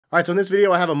Alright, so in this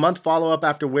video I have a month follow-up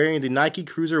after wearing the Nike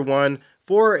CruzrOne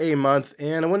for a month,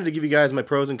 and I wanted to give you guys my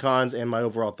pros and cons and my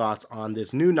overall thoughts on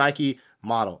this new Nike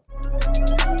model.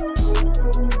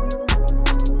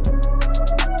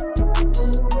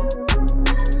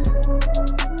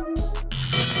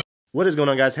 What is going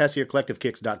on, guys? Hess here,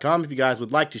 CollectiveKicks.com. If you guys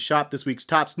would like to shop this week's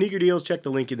top sneaker deals, check the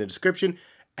link in the description.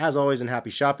 As always, and happy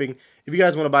shopping. If you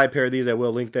guys want to buy a pair of these, I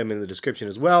will link them in the description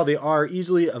as well. They are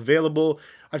easily available.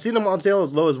 I've seen them on sale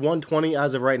as low as $120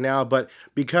 as of right now, but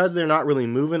because they're not really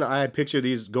moving, I picture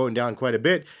these going down quite a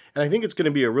bit, and I think it's going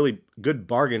to be a really good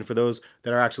bargain for those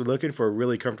that are actually looking for a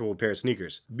really comfortable pair of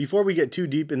sneakers. Before we get too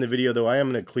deep in the video, though, I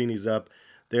am going to clean these up.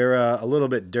 They're a little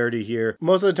bit dirty here.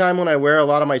 Most of the time when I wear a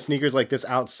lot of my sneakers like this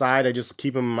outside, I just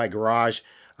keep them in my garage.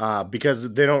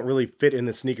 Because they don't really fit in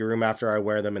the sneaker room after I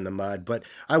wear them in the mud. But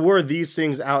I wore these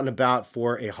things out and about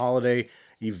for a holiday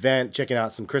event, checking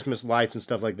out some Christmas lights and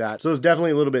stuff like that. So it's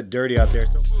definitely a little bit dirty out there.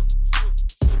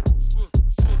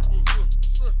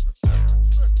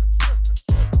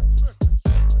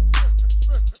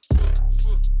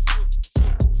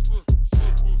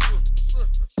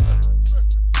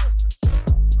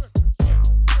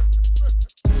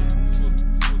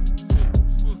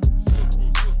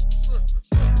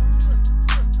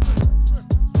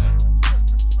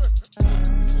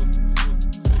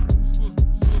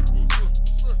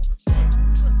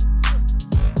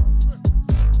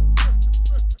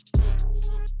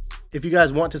 If you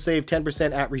guys want to save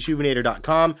 10% at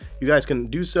reshoevn8r.com, you guys can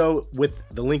do so with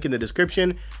the link in the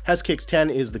description.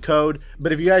 HessKicks10 is the code.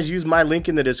 But if you guys use my link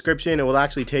in the description, it will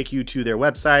actually take you to their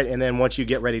website, and then once you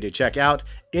get ready to check out,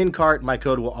 in cart, my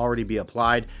code will already be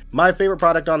applied. My favorite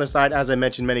product on the site, as I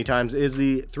mentioned many times, is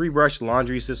the 3-brush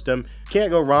laundry system.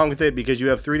 Can't go wrong with it because you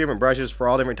have 3 different brushes for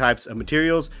all different types of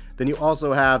materials. Then you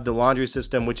also have the laundry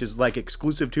system, which is like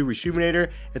exclusive to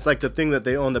ReshoevnAtor. It's like the thing that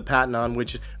they own the patent on,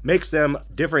 which makes them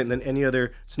different than any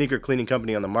other sneaker cleaning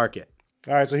company on the market.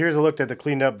 All right, so here's a look at the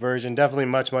cleaned up version. Definitely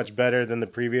much better than the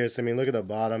previous. I mean, look at the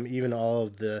bottom. Even all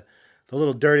of the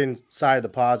little dirt inside of the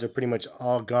pods are pretty much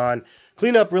all gone.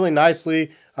 Cleaned up really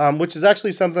nicely, which is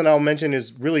actually something I'll mention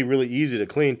is really easy to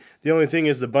clean. The only thing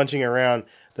is the bunching around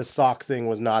the sock thing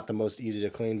was not the most easy to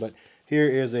clean, but here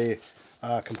is a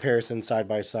comparison side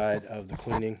by side of the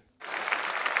cleaning.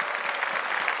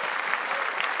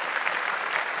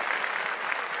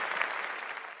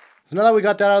 So now that we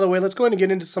got that out of the way, let's go ahead and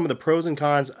get into some of the pros and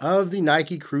cons of the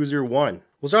Nike CruzrOne.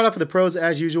 We'll start off with the pros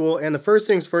as usual, and the first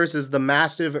things first is the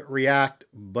massive React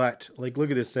butt. Like, look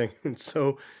at this thing. It's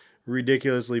so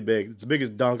ridiculously big. It's the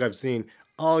biggest dunk I've seen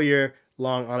all year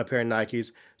long on a pair of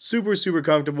Nikes. Super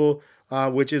comfortable,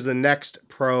 which is the next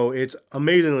pro. It's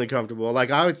amazingly comfortable.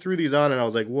 Like, I threw these on and I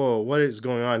was like, whoa, what is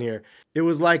going on here? It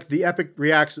was like the Epic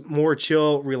React's more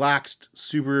chill, relaxed,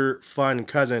 super fun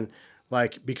cousin.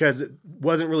 Like, because it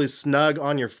wasn't really snug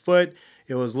on your foot.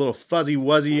 It was a little fuzzy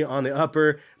wuzzy on the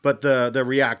upper, but the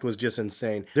React was just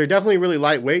insane. They're definitely really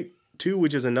lightweight too,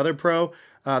 which is another pro.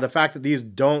 The fact that these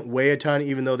don't weigh a ton,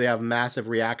 even though they have massive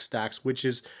React stacks, which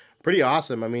is pretty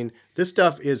awesome. I mean, this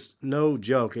stuff is no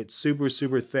joke. It's super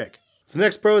thick. So the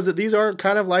next pro is that these are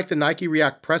kind of like the Nike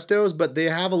React Prestos, but they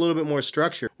have a little bit more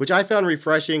structure, which I found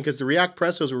refreshing because the React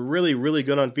Prestos were really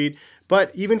good on feet. But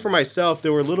even for myself, they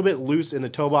were a little bit loose in the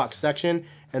toe box section,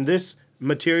 and this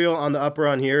material on the upper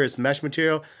on here is mesh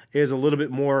material, is a little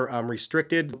bit more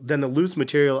restricted than the loose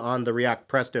material on the React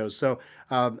Prestos. So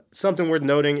something worth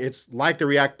noting, it's like the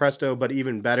React Presto, but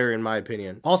even better in my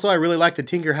opinion. Also, I really like the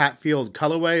Tinker Hatfield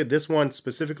colorway. This one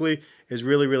specifically is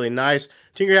really nice.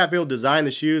 Tinker Hatfield designed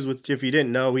the shoes, which if you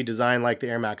didn't know, he designed like the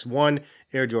Air Max 1,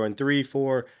 Air Jordan 3,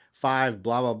 4, 5,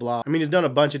 blah. I mean, he's done a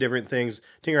bunch of different things.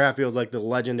 Tinker Hatfield's like the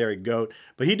legendary GOAT,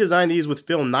 but he designed these with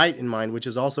Phil Knight in mind, which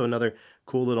is also another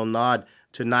cool little nod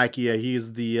to Nike.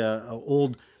 He's the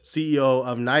old CEO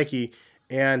of Nike,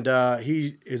 and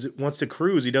he wants to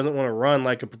cruise. He doesn't want to run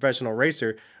like a professional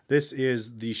racer. This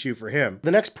is the shoe for him.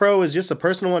 The next pro is just a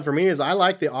personal one for me, is I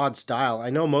like the odd style.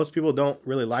 I know most people don't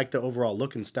really like the overall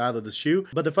look and style of the shoe,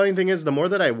 but the funny thing is, the more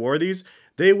that I wore these,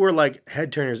 they were like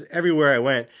head turners everywhere I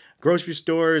went. Grocery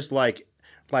stores, like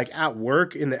at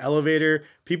work, in the elevator,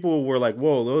 people were like,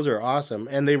 whoa, those are awesome.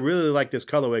 And they really liked this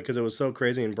colorway because it was so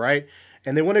crazy and bright.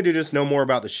 And they wanted to just know more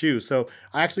about the shoe. So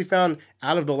I actually found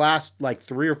out of the last like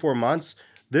 3 or 4 months,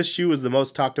 this shoe was the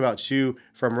most talked about shoe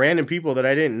from random people that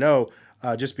I didn't know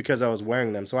just because I was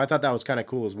wearing them. So I thought that was kind of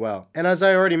cool as well. And as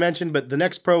I already mentioned, but the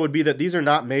next pro would be that these are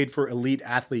not made for elite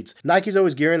athletes. Nike's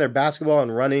always gearing their basketball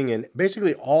and running and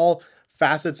basically all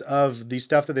facets of the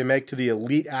stuff that they make to the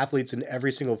elite athletes in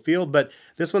every single field, but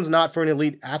this one's not for an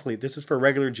elite athlete. This is for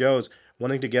regular Joes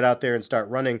wanting to get out there and start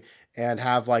running and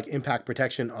have like impact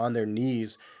protection on their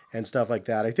knees and stuff like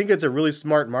that. I think it's a really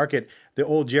smart market, the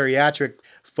old geriatric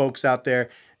folks out there,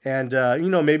 and you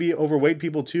know, maybe overweight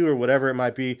people too, or whatever it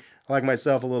might be, like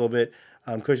myself a little bit.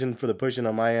 Cushion for the pushing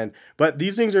on my end. But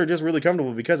these things are just really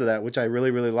comfortable because of that, which I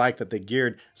really, really like, that they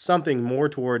geared something more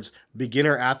towards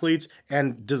beginner athletes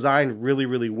and designed really,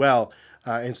 really well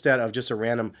instead of just a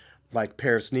random like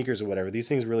pair of sneakers or whatever. These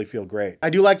things really feel great. I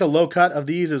do like the low cut of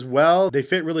these as well. They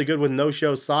fit really good with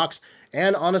no-show socks.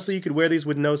 And honestly, you could wear these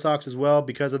with no socks as well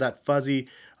because of that fuzzy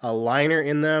liner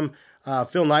in them.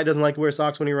 Phil Knight doesn't like to wear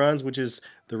socks when he runs, which is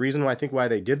the reason why I think why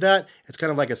they did that. It's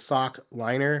kind of like a sock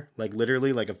liner, like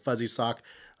literally like a fuzzy sock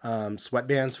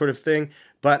sweatband sort of thing.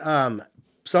 But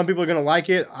some people are going to like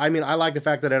it. I mean, I like the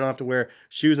fact that I don't have to wear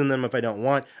shoes in them if I don't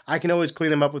want. I can always clean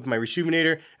them up with my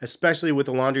Reshoevn8r, especially with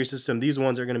the laundry system. These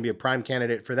ones are going to be a prime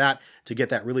candidate for that, to get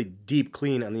that really deep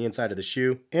clean on the inside of the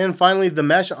shoe. And finally, the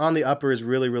mesh on the upper is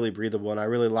really, really breathable, and I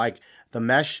really like the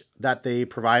mesh that they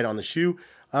provide on the shoe.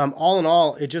 All in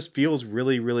all, it just feels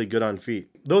really, really good on feet.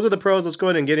 Those are the pros. Let's go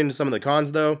ahead and get into some of the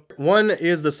cons though. One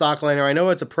is the Sockliner. I know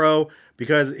it's a pro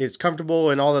because it's comfortable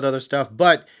and all that other stuff,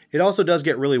 but it also does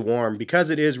get really warm because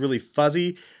it is really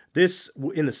fuzzy. This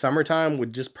in the summertime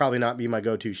would just probably not be my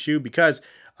go-to shoe because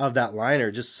of that liner,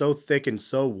 just so thick and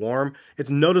so warm. It's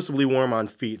noticeably warm on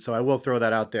feet, so I will throw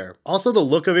that out there. Also, the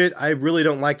look of it, I really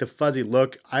don't like the fuzzy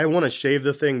look. I want to shave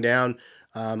the thing down.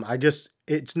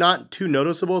 It's not too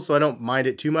noticeable, so I don't mind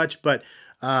it too much, but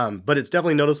it's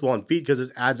definitely noticeable on feet because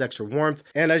it adds extra warmth.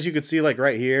 And as you can see, like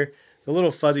right here, the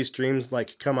little fuzzy streams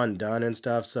like come undone and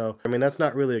stuff. So, I mean, that's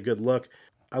not really a good look.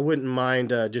 I wouldn't mind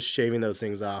just shaving those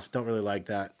things off. Don't really like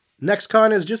that. Next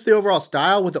con is just the overall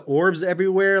style with the orbs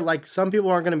everywhere. Like, some people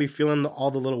aren't going to be feeling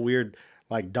all the little weird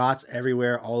like dots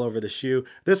everywhere all over the shoe.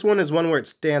 This one is one where it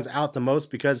stands out the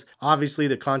most because obviously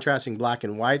the contrasting black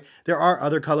and white. There are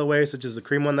other colorways such as the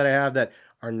cream one that I have that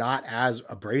are not as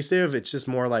abrasive. It's just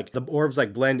more like the orbs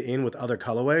like blend in with other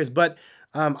colorways. But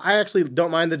I actually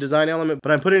don't mind the design element,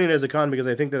 but I'm putting it as a con because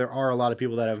I think that there are a lot of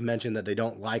people that have mentioned that they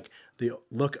don't like the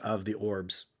look of the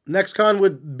orbs. Next con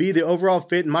would be the overall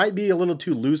fit. Might be a little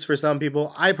too loose for some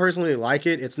people. I personally like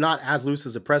it. It's not as loose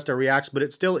as the Presto Reacts, but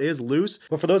it still is loose.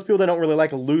 But for those people that don't really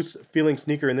like a loose feeling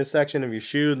sneaker in this section of your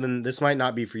shoe, then this might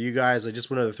not be for you guys. I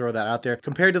just wanted to throw that out there.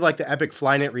 Compared to like the Epic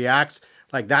Flyknit Reacts,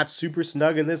 like that's super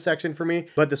snug in this section for me.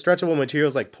 But the stretchable material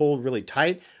is like pulled really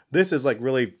tight. This is like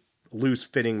really loose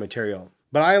fitting material.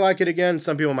 But I like it again.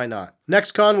 Some people might not.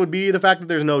 Next con would be the fact that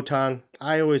there's no tongue.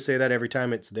 I always say that every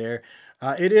time it's there.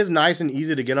 It is nice and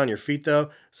easy to get on your feet though,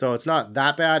 so it's not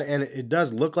that bad, and it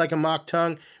does look like a mock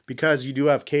tongue because you do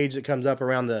have cage that comes up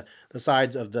around the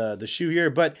sides of the shoe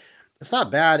here, but it's not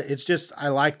bad. It's just I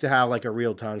like to have like a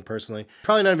real tongue personally.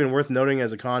 Probably not even worth noting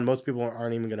as a con. Most people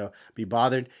aren't even going to be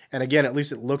bothered, and again, at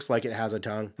least it looks like it has a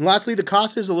tongue. And lastly, the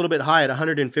cost is a little bit high at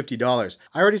 $150.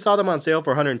 I already saw them on sale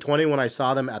for $120 when I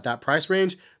saw them at that price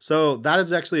range, so that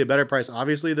is actually a better price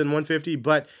obviously than $150,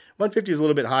 but $150 is a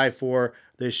little bit high for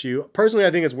this shoe. Personally, I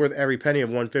think it's worth every penny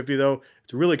of $150 though.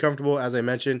 It's really comfortable, as I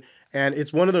mentioned, and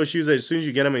it's one of those shoes that as soon as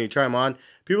you get them and you try them on,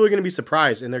 people are going to be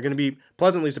surprised, and they're going to be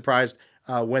pleasantly surprised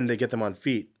when they get them on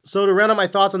feet. So to round out my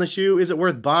thoughts on the shoe, is it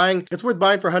worth buying? It's worth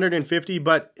buying for $150,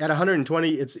 but at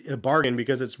 $120, it's a bargain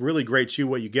because it's really great shoe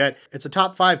what you get. It's a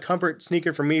top 5 comfort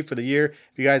sneaker for me for the year.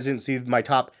 If you guys didn't see my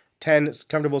top 10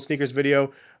 comfortable sneakers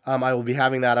video, I will be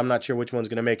having that. I'm not sure which one's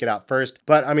going to make it out first,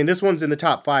 but I mean, this one's in the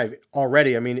top 5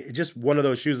 already. I mean, it's just one of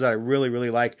those shoes that I really, really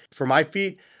like. For my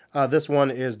feet, this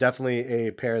one is definitely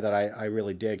a pair that I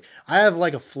really dig. I have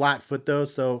like a flat foot though,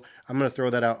 so I'm going to throw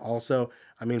that out also.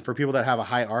 I mean, for people that have a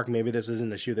high arc, maybe this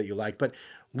isn't a shoe that you like, but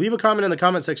leave a comment in the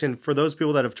comment section for those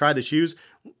people that have tried the shoes.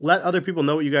 Let other people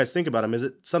know what you guys think about them. Is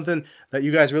it something that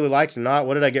you guys really liked or not?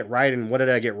 What did I get right and what did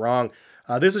I get wrong?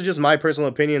 This is just my personal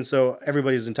opinion, so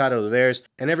everybody's entitled to theirs,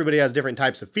 and everybody has different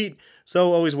types of feet,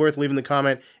 so always worth leaving the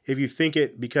comment if you think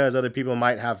it, because other people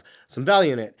might have some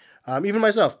value in it. Even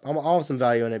myself, I'll have some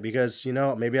value in it because, you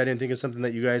know, maybe I didn't think of something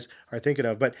that you guys are thinking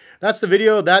of. But that's the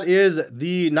video. That is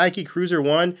the Nike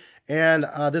CruzrOne, and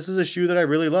this is a shoe that I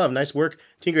really love. Nice work,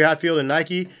 Tinker Hatfield and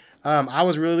Nike. I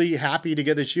was really happy to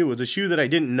get this shoe. It was a shoe that I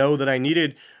didn't know that I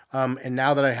needed, and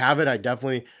now that I have it, I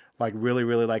definitely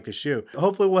really like the shoe.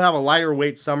 Hopefully we'll have a lighter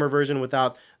weight summer version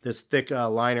without this thick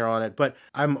liner on it, but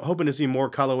I'm hoping to see more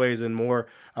colorways and more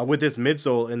with this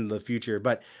midsole in the future.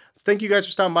 But thank you guys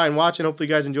for stopping by and watching. Hopefully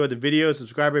you guys enjoyed the video.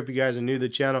 Subscribe if you guys are new to the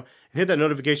channel, and hit that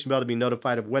notification bell to be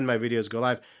notified of when my videos go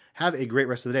live. Have a great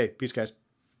rest of the day. Peace, guys.